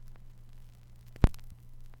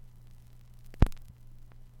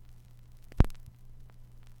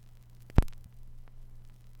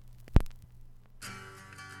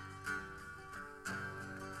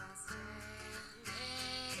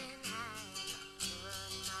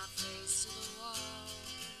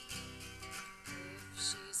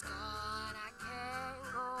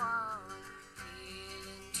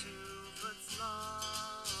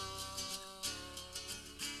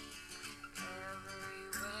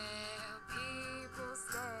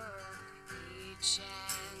each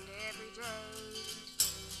and every day.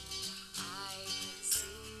 I can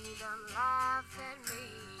see them laugh at me,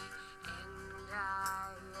 and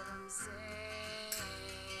I hear them say,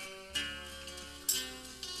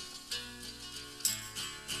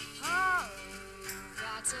 oh, you've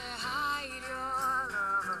got to hide your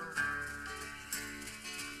love away.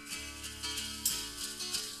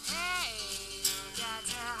 Hey, you've got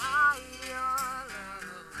to hide your love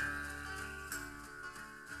away.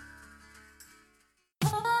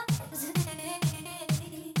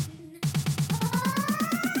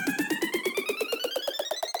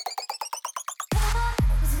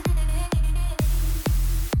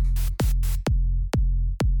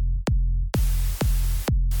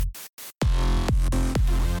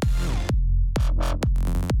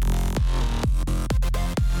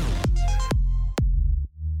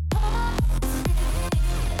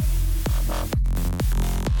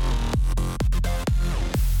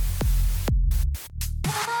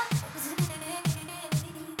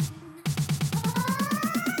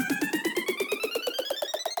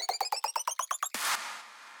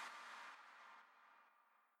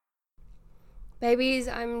 Babies,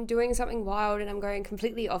 I'm doing something wild and I'm going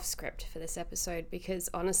completely off script for this episode because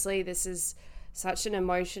honestly, this is such an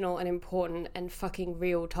emotional and important and fucking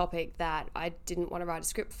real topic that I didn't want to write a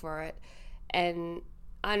script for it. And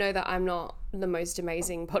I know that I'm not the most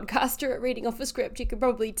amazing podcaster at reading off a script, you could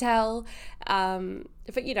probably tell.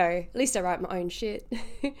 But you know, at least I write my own shit.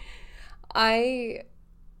 I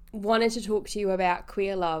wanted to talk to you about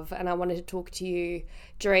queer love, and I wanted to talk to you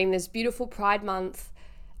during this beautiful Pride Month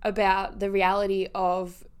about the reality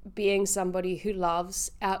of being somebody who loves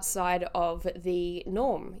outside of the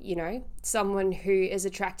norm, you know, someone who is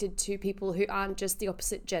attracted to people who aren't just the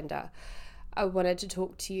opposite gender. I wanted to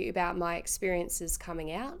talk to you about my experiences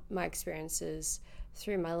coming out, my experiences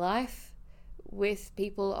through my life with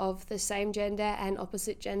people of the same gender and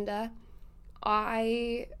opposite gender.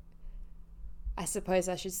 I suppose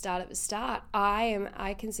I should start at the start.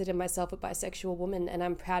 I consider myself a bisexual woman, and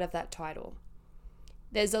I'm proud of that title.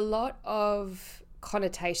 There's a lot of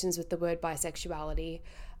connotations with the word bisexuality.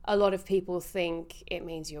 A lot of people think it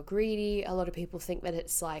means you're greedy. A lot of people think that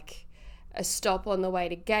it's like a stop on the way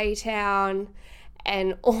to gay town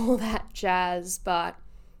and all that jazz. But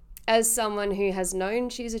as someone who has known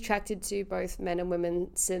she's attracted to both men and women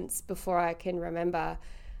since before I can remember,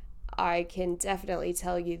 I can definitely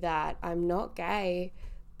tell you that I'm not gay,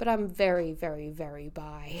 but I'm very, very, very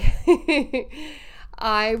bi.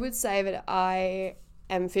 I would say that I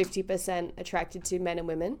am 50% attracted to men and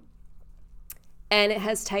women. And it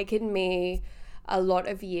has taken me a lot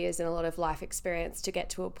of years and a lot of life experience to get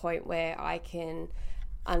to a point where I can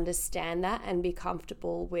understand that and be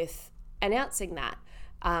comfortable with announcing that.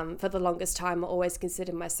 For the longest time, I always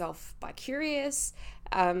considered myself bi-curious.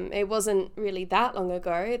 It wasn't really that long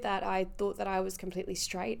ago that I thought that I was completely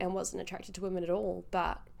straight and wasn't attracted to women at all.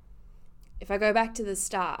 But if I go back to the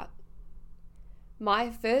start,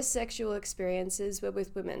 my first sexual experiences were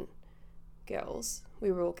with women, girls.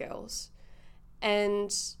 We were all girls.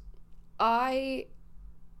 And I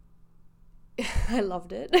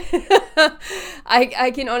loved it.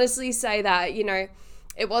 I can honestly say that, you know,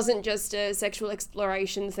 it wasn't just a sexual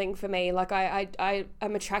exploration thing for me. Like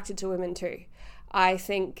I'm attracted to women too. I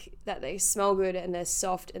think that they smell good and they're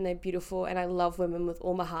soft and they're beautiful, and I love women with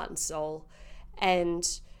all my heart and soul. And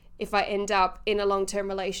if I end up in a long-term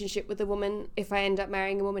relationship with a woman, if I end up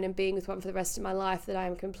marrying a woman and being with one for the rest of my life, that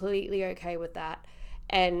I'm completely okay with that.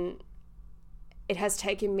 And it has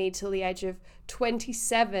taken me till the age of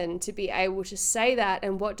 27 to be able to say that.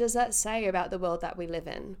 And what does that say about the world that we live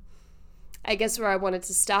in? I guess where I wanted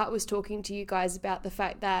to start was talking to you guys about the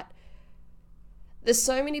fact that there's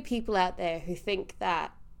so many people out there who think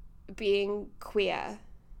that being queer,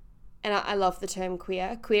 and I love the term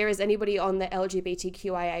queer. Queer is anybody on the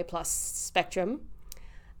LGBTQIA plus spectrum.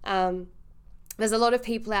 There's a lot of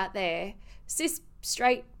people out there, cis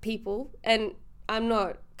straight people, and I'm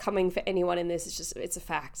not coming for anyone in this, it's a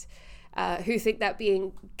fact, who think that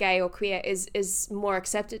being gay or queer is more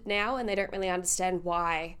accepted now, and they don't really understand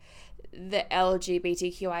why the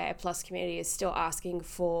LGBTQIA plus community is still asking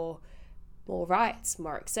for more rights,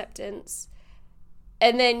 more acceptance.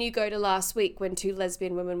 And then you go to last week when 2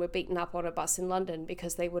 lesbian women were beaten up on a bus in London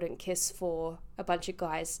because they wouldn't kiss for a bunch of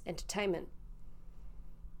guys' entertainment.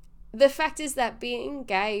 The fact is that being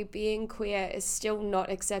gay, being queer is still not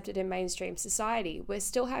accepted in mainstream society. We're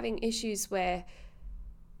still having issues where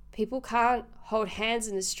people can't hold hands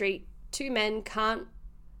in the street. 2 men can't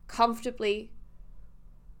comfortably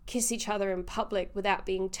kiss each other in public without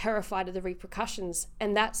being terrified of the repercussions.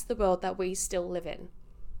 And that's the world that we still live in.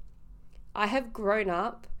 I have grown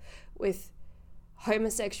up with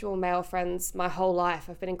homosexual male friends my whole life.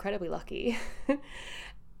 I've been incredibly lucky.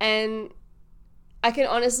 And I can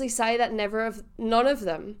honestly say that none of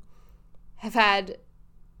them have had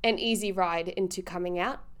an easy ride into coming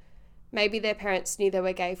out. Maybe their parents knew they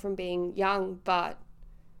were gay from being young, but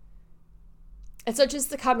it's not just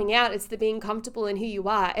the coming out, it's the being comfortable in who you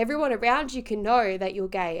are. Everyone around you can know that you're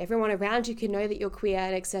gay. Everyone around you can know that you're queer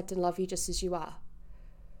and accept and love you just as you are.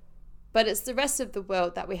 But it's the rest of the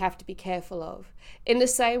world that we have to be careful of. In the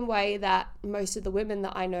same way that most of the women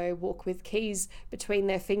that I know walk with keys between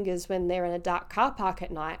their fingers when they're in a dark car park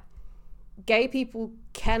at night, gay people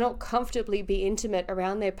cannot comfortably be intimate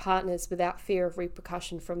around their partners without fear of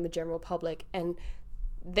repercussion from the general public. And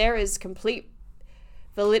there is complete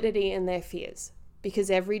validity in their fears,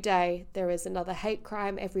 because every day there is another hate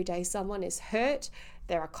crime. Every day someone is hurt.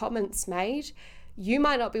 There are comments made. You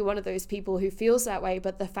might not be one of those people who feels that way,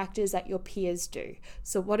 but the fact is that your peers do.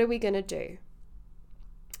 So what are we going to do?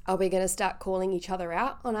 Are we going to start calling each other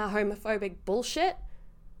out on our homophobic bullshit?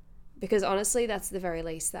 Because honestly, that's the very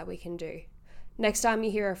least that we can do. Next time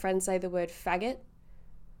you hear a friend say the word faggot,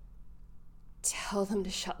 tell them to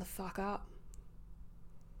shut the fuck up.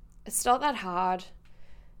 It's not that hard.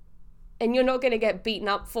 And you're not going to get beaten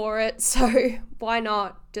up for it, so why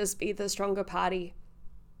not just be the stronger party?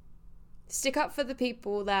 Stick up for the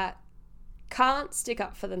people that can't stick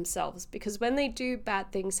up for themselves, because when they do,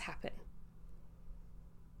 bad things happen.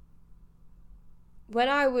 When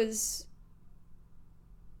I was,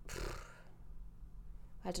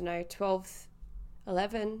 12,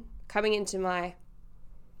 11, coming into my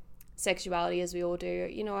sexuality as we all do,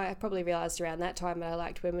 I probably realized around that time that I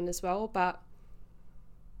liked women as well, but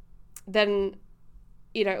then,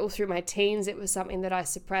 all through my teens, it was something that I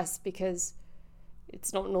suppressed because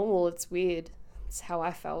it's not normal, it's weird. It's how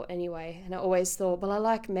I felt anyway. And I always thought, well, I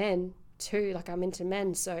like men too, like I'm into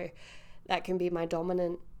men, so that can be my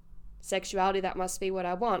dominant sexuality, that must be what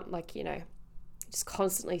I want. Like, just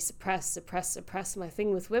constantly suppress my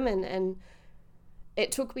thing with women. And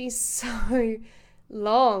it took me so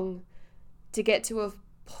long to get to a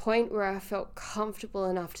point where I felt comfortable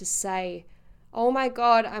enough to say, oh my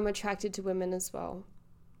God, I'm attracted to women as well.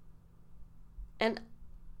 And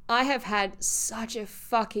I have had such a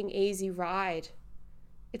fucking easy ride.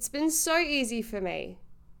 It's been so easy for me.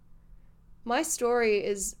 My story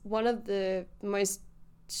is one of the most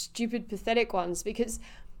stupid, pathetic ones, because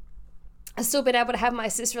I've still been able to have my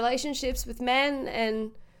cis relationships with men,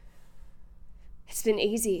 and it's been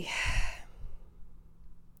easy.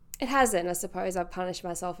 It hasn't, I suppose. I've punished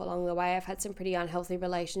myself along the way. I've had some pretty unhealthy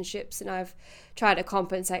relationships, and I've tried to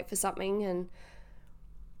compensate for something, and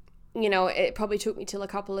it probably took me till a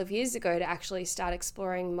couple of years ago to actually start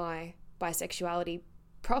exploring my bisexuality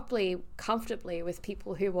properly, comfortably, with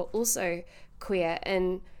people who were also queer.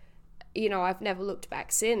 And, I've never looked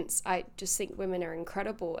back since. I just think women are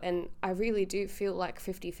incredible, and I really do feel like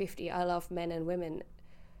 50-50. I love men and women.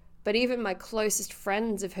 But even my closest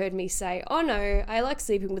friends have heard me say, oh no, I like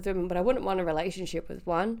sleeping with women, but I wouldn't want a relationship with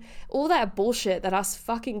one. All that bullshit that us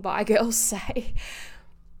fucking bi girls say.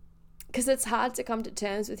 Because it's hard to come to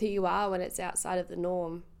terms with who you are when it's outside of the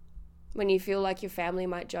norm. When you feel like your family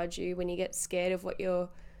might judge you, when you get scared of what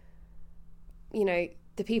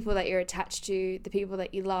the people that you're attached to, the people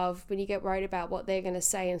that you love, when you get worried about what they're going to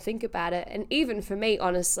say and think about it. And even for me,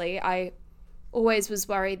 honestly, I always was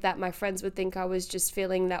worried that my friends would think I was just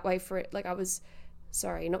feeling that way for it. Like I was,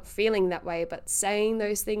 not feeling that way, but saying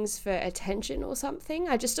those things for attention or something.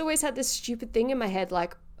 I just always had this stupid thing in my head,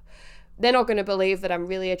 like, they're not going to believe that I'm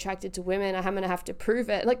really attracted to women. I'm going to have to prove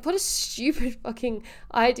it. Like, what a stupid fucking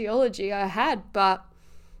ideology I had. But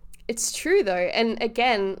it's true, though. And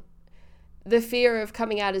again, the fear of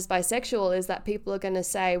coming out as bisexual is that people are going to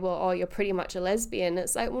say, well, oh, you're pretty much a lesbian.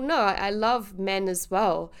 It's like, well, no, I love men as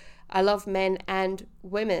well. I love men and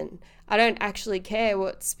women. I don't actually care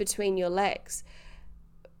what's between your legs.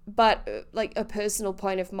 But like a personal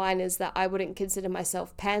point of mine is that I wouldn't consider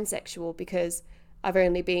myself pansexual because I've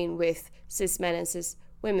only been with cis men and cis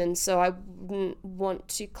women, so I wouldn't want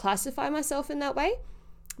to classify myself in that way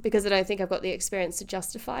because I don't think I've got the experience to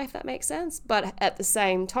justify, if that makes sense. But at the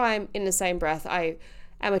same time, in the same breath, I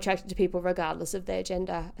am attracted to people regardless of their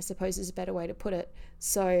gender, I suppose is a better way to put it.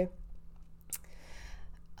 So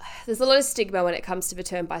there's a lot of stigma when it comes to the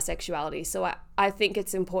term bisexuality, so I think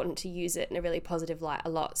it's important to use it in a really positive light a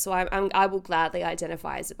lot. So I will gladly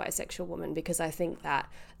identify as a bisexual woman because I think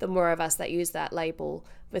that the more of us that use that label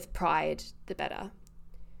with pride, the better.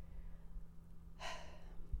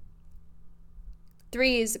 3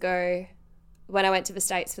 years ago, when I went to the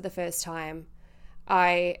States for the first time,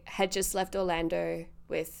 I had just left Orlando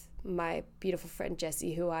with my beautiful friend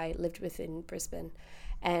Jessie, who I lived with in Brisbane,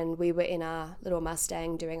 and we were in our little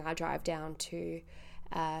Mustang doing our drive down to,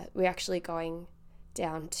 we're actually going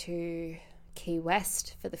down to Key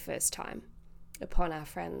West for the first time upon our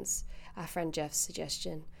friend Jeff's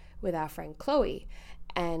suggestion with our friend Chloe.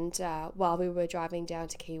 And while we were driving down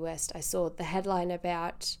to Key West, I saw the headline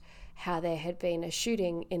about how there had been a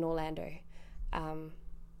shooting in Orlando,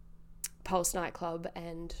 Pulse nightclub,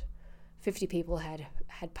 and 50 people had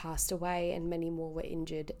passed away and many more were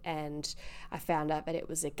injured. And I found out that it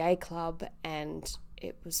was a gay club and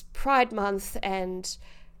it was Pride Month, and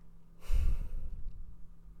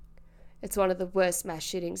it's one of the worst mass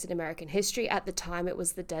shootings in American history. At the time, it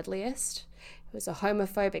was the deadliest. It was a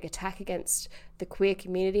homophobic attack against the queer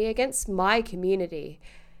community, against my community.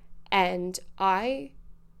 And I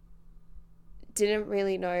didn't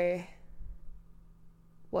really know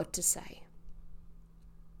what to say.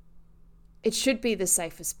 It should be the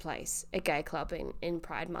safest place, a gay club in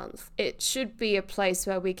Pride Month. It should be a place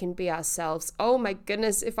where we can be ourselves. Oh my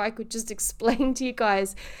goodness, if I could just explain to you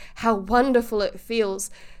guys how wonderful it feels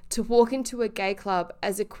to walk into a gay club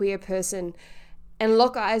as a queer person and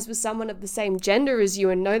lock eyes with someone of the same gender as you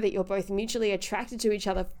and know that you're both mutually attracted to each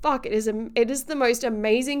other. Fuck, it is the most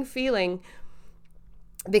amazing feeling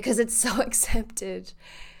because it's so accepted.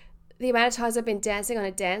 The amount of times I've been dancing on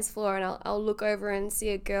a dance floor and I'll look over and see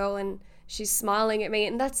a girl and she's smiling at me,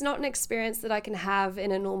 and that's not an experience that I can have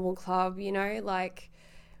in a normal club, you know? Like,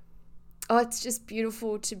 oh, it's just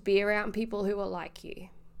beautiful to be around people who are like you.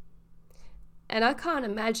 And I can't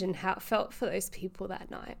imagine how it felt for those people that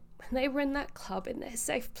night when they were in that club in their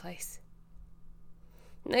safe place.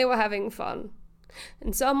 And they were having fun.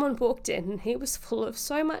 And someone walked in and he was full of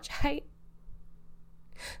so much hate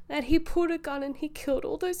that he pulled a gun and he killed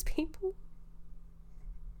all those people.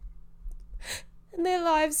 And their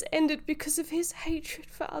lives ended because of his hatred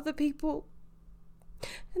for other people.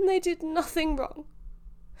 And they did nothing wrong.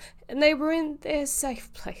 And they were in their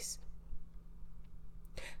safe place.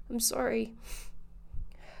 I'm sorry.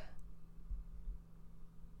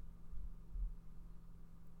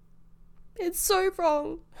 It's so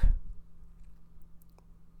wrong.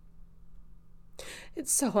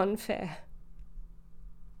 It's so unfair.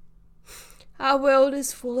 Our world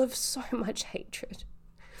is full of so much hatred.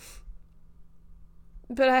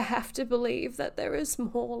 But I have to believe that there is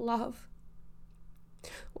more love.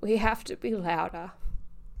 We have to be louder.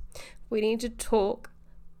 We need to talk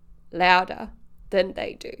louder than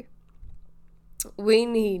they do. We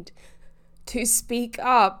need to speak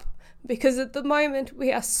up because at the moment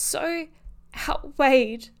we are so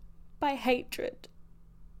outweighed by hatred.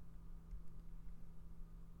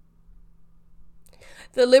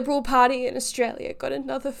 The Liberal Party in Australia got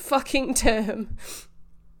another fucking term.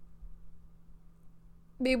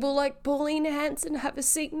 People like Pauline Hanson have a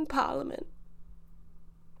seat in Parliament.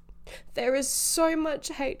 There is so much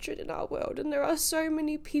hatred in our world and there are so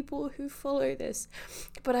many people who follow this.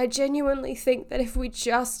 But I genuinely think that if we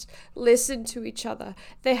just listen to each other,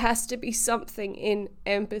 there has to be something in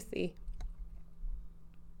empathy.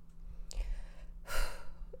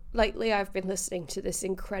 Lately, I've been listening to this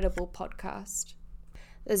incredible podcast.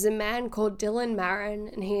 There's a man called Dylan Marin,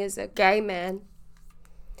 and he is a gay man.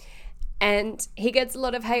 And he gets a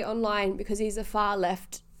lot of hate online because he's a far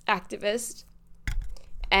left activist.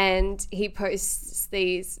 And he posts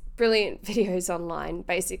these brilliant videos online,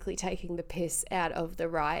 basically taking the piss out of the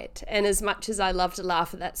right. And as much as I love to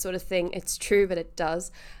laugh at that sort of thing, it's true that it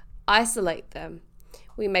does isolate them.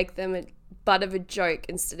 We make them a butt of a joke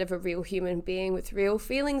instead of a real human being with real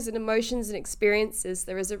feelings and emotions and experiences.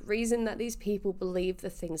 There is a reason that these people believe the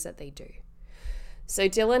things that they do. So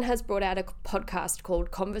Dylan has brought out a podcast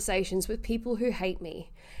called Conversations with People Who Hate Me.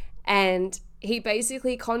 And he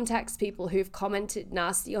basically contacts people who've commented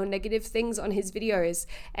nasty or negative things on his videos.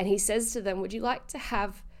 And he says to them, would you like to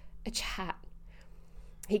have a chat?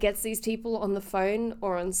 He gets these people on the phone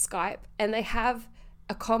or on Skype and they have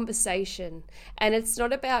a conversation. And it's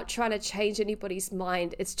not about trying to change anybody's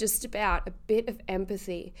mind. It's just about a bit of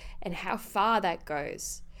empathy and how far that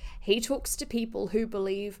goes. He talks to people who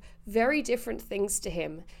believe very different things to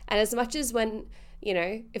him. And as much as when, you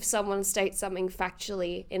know, if someone states something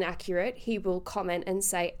factually inaccurate, he will comment and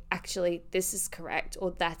say, actually, this is correct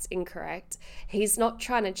or that's incorrect. He's not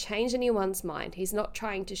trying to change anyone's mind. He's not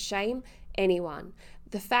trying to shame anyone.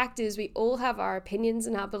 The fact is we all have our opinions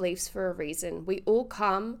and our beliefs for a reason. We all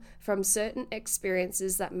come from certain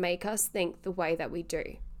experiences that make us think the way that we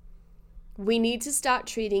do. We need to start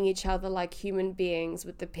treating each other like human beings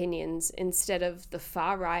with opinions instead of the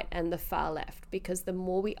far right and the far left, because the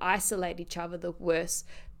more we isolate each other, the worse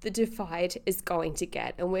the divide is going to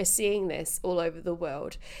get. And we're seeing this all over the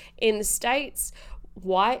world. In the States,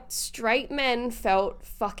 white straight men felt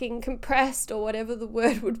fucking compressed, or whatever the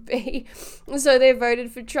word would be, so they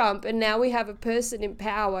voted for Trump. And now we have a person in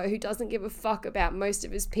power who doesn't give a fuck about most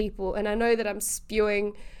of his people. And I know that I'm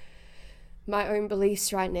spewing my own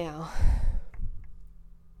beliefs right now,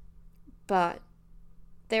 but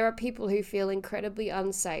there are people who feel incredibly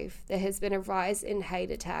unsafe. There has been a rise in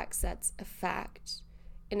hate attacks, that's a fact,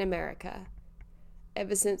 in America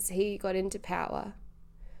ever since he got into power.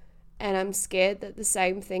 And I'm scared that the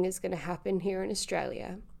same thing is going to happen here in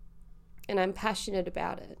Australia. And I'm passionate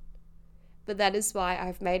about it. But that is why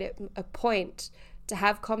I've made it a point to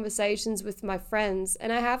have conversations with my friends.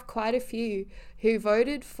 And I have quite a few who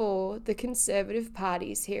voted for the Conservative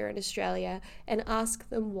parties here in Australia, and ask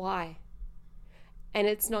them why. And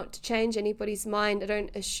it's not to change anybody's mind. I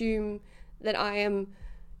don't assume that I am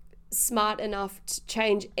smart enough to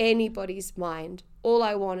change anybody's mind. All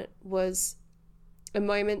I wanted was a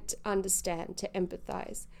moment to understand, to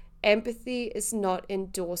empathize. Empathy is not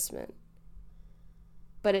endorsement,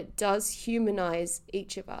 but it does humanize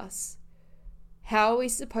each of us. How are we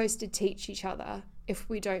supposed to teach each other if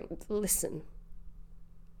we don't listen?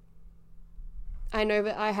 I know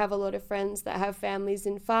that I have a lot of friends that have families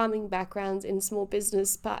in farming backgrounds, in small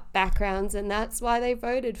business backgrounds, and that's why they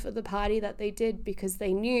voted for the party that they did, because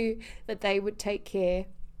they knew that they would take care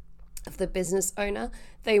of the business owner.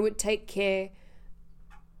 They would take care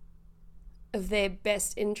of their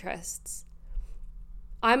best interests.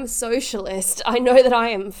 I'm a socialist. I know that I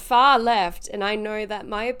am far left, and I know that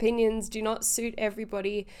my opinions do not suit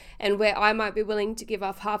everybody, and where I might be willing to give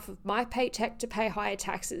up half of my paycheck to pay higher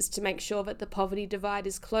taxes to make sure that the poverty divide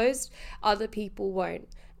is closed, other people won't.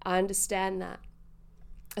 I understand that.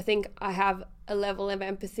 I think I have a level of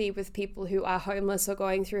empathy with people who are homeless or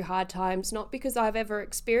going through hard times, not because I've ever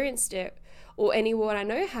experienced it or anyone I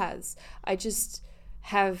know has. I just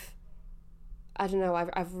have, I don't know,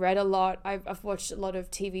 I've read a lot, I've watched a lot of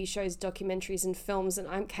TV shows, documentaries and films, and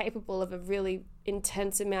I'm capable of a really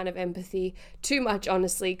intense amount of empathy. Too much,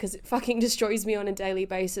 honestly, because it fucking destroys me on a daily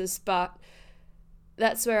basis, but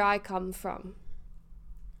that's where I come from.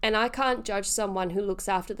 And I can't judge someone who looks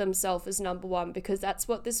after themselves as number one, because that's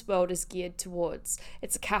what this world is geared towards.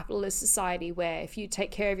 It's a capitalist society where if you take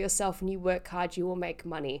care of yourself and you work hard, you will make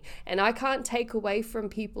money. And I can't take away from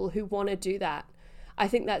people who want to do that. I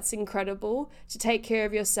think that's incredible. To take care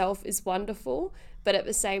of yourself is wonderful, but at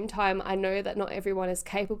the same time, I know that not everyone is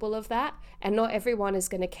capable of that, and not everyone is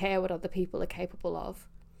going to care what other people are capable of.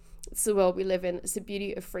 It's the world we live in. It's the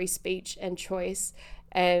beauty of free speech and choice,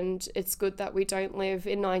 and it's good that we don't live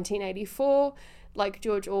in 1984 like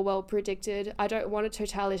George Orwell predicted. I don't want a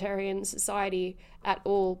totalitarian society at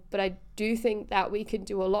all, but I do think that we can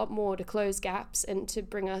do a lot more to close gaps and to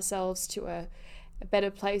bring ourselves to a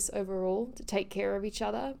better place overall, to take care of each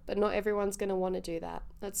other, but not everyone's going to want to do that.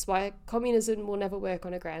 That's why communism will never work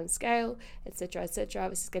on a grand scale, etc., etc.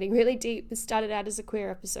 This is getting really deep. This started out as a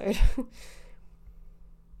queer episode.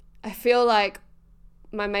 I feel like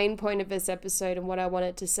my main point of this episode and what I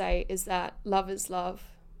wanted to say is that love is love.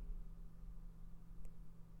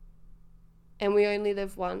 And we only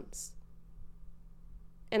live once.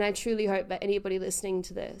 And I truly hope that anybody listening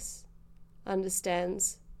to this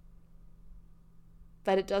understands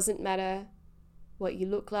that it doesn't matter what you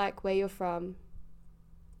look like, where you're from.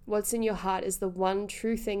 What's in your heart is the one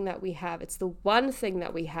true thing that we have. It's the one thing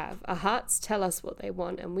that we have. Our hearts tell us what they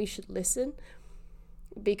want, and we should listen,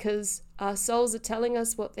 because our souls are telling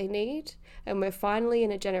us what they need, and we're finally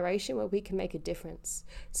in a generation where we can make a difference.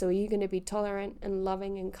 So are you going to be tolerant and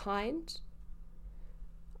loving and kind?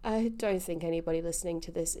 I don't think anybody listening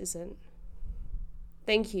to this isn't.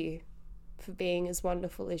 Thank you for being as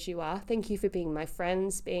wonderful as you are. Thank you for being my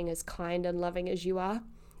friends, being as kind and loving as you are,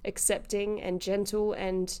 accepting and gentle,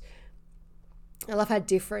 and I love how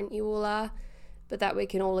different you all are, but that we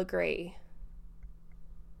can all agree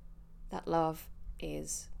that love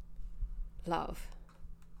is love.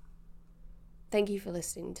 Thank you for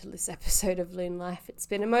listening to this episode of Loon Life. It's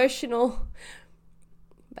been emotional,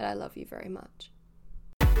 but I love you very much.